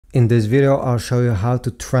In this video, I'll show you how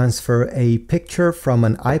to transfer a picture from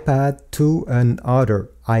an iPad to another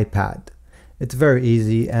iPad. It's very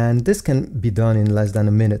easy and this can be done in less than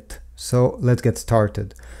a minute. So let's get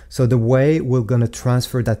started. So the way we're going to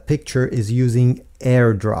transfer that picture is using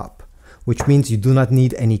AirDrop, which means you do not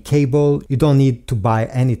need any cable, you don't need to buy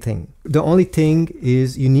anything. The only thing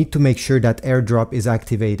is you need to make sure that AirDrop is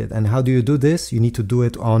activated. And how do you do this? You need to do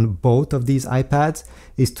it on both of these iPads,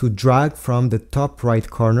 is to drag from the top right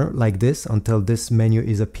corner like this until this menu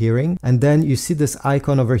is appearing. And then you see this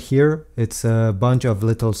icon over here, it's a bunch of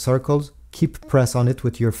little circles. Keep press on it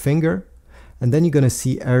with your finger and then you're going to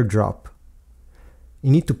see AirDrop.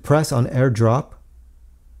 You need to press on AirDrop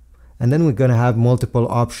and then we're going to have multiple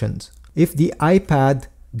options. If the iPad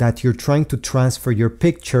that you're trying to transfer your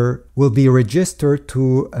picture will be registered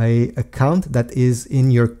to an account that is in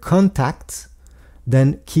your contacts,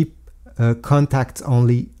 then keep contacts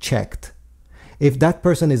only checked. If that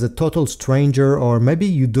person is a total stranger or maybe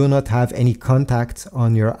you do not have any contacts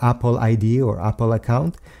on your Apple ID or Apple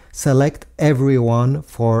account, select everyone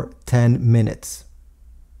for 10 minutes.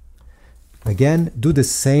 Again, do the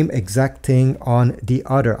same exact thing on the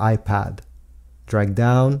other iPad. Drag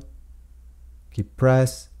down, keep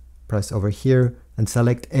press over here and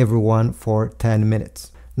select everyone for 10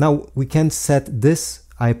 minutes. Now we can set this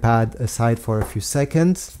iPad aside for a few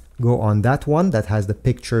seconds. Go on that one that has the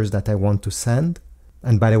pictures that I want to send.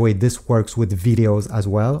 And by the way, this works with videos as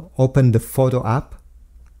well. Open the photo app.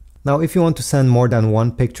 Now if you want to send more than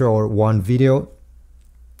one picture or one video,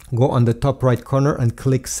 go on the top right corner and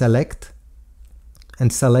click select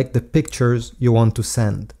and select the pictures you want to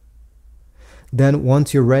send. Then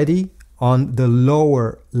once you're ready, on the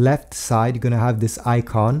lower left side, you're going to have this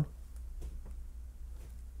icon.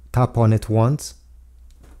 Tap on it once.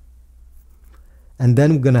 And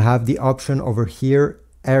then we're going to have the option over here,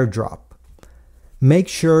 AirDrop. Make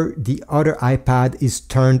sure the other iPad is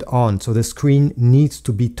turned on. So the screen needs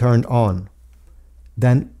to be turned on.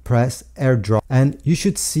 Then press AirDrop. And you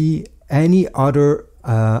should see any other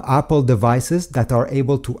Apple devices that are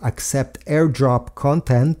able to accept AirDrop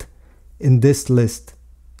content in this list.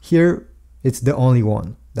 Here, it's the only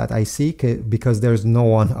one that I see because there's no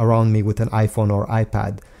one around me with an iPhone or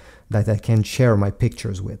iPad that I can share my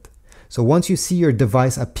pictures with. So once you see your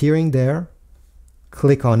device appearing there,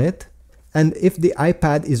 click on it. And if the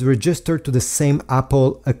iPad is registered to the same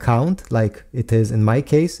Apple account, like it is in my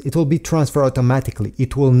case, it will be transferred automatically.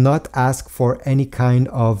 It will not ask for any kind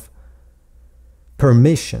of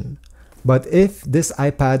permission. But if this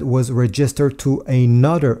iPad was registered to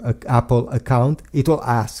another Apple account, it will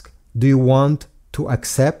ask, do you want to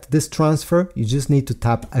accept this transfer? You just need to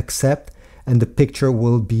tap accept and the picture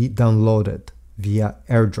will be downloaded via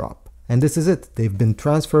AirDrop. And this is it. They've been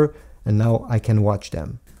transferred and now I can watch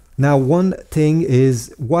them. Now, one thing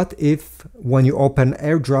is, what if when you open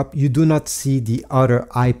AirDrop, you do not see the other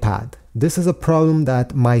iPad? This is a problem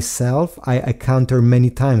that myself, I encounter many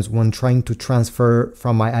times when trying to transfer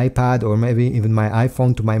from my iPad or maybe even my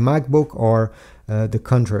iPhone to my MacBook or the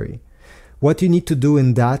contrary. What you need to do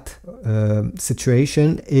in that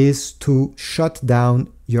situation is to shut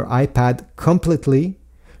down your iPad completely,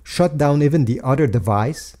 shut down even the other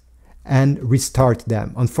device, and restart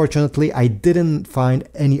them. Unfortunately, I didn't find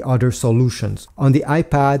any other solutions. On the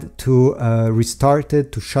iPad, to restart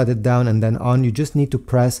it, to shut it down and then on, you just need to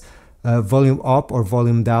press volume up or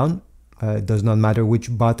volume down. It does not matter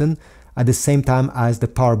which button. At the same time as the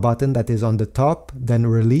power button that is on the top, then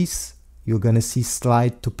release. You're going to see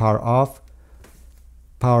slide to power off.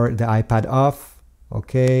 Power the iPad off.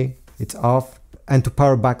 Okay, it's off. And to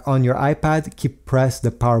power back on your iPad, keep press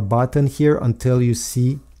the power button here until you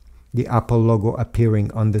see the Apple logo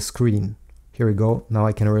appearing on the screen. Here we go. Now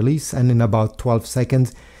I can release and in about 12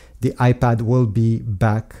 seconds, the iPad will be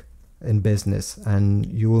back in business and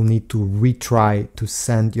you will need to retry to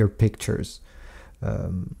send your pictures.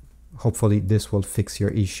 Hopefully this will fix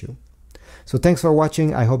your issue. So thanks for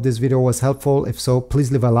watching. I hope this video was helpful. If so,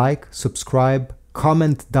 please leave a like, subscribe,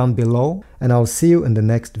 comment down below, and I'll see you in the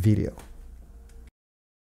next video.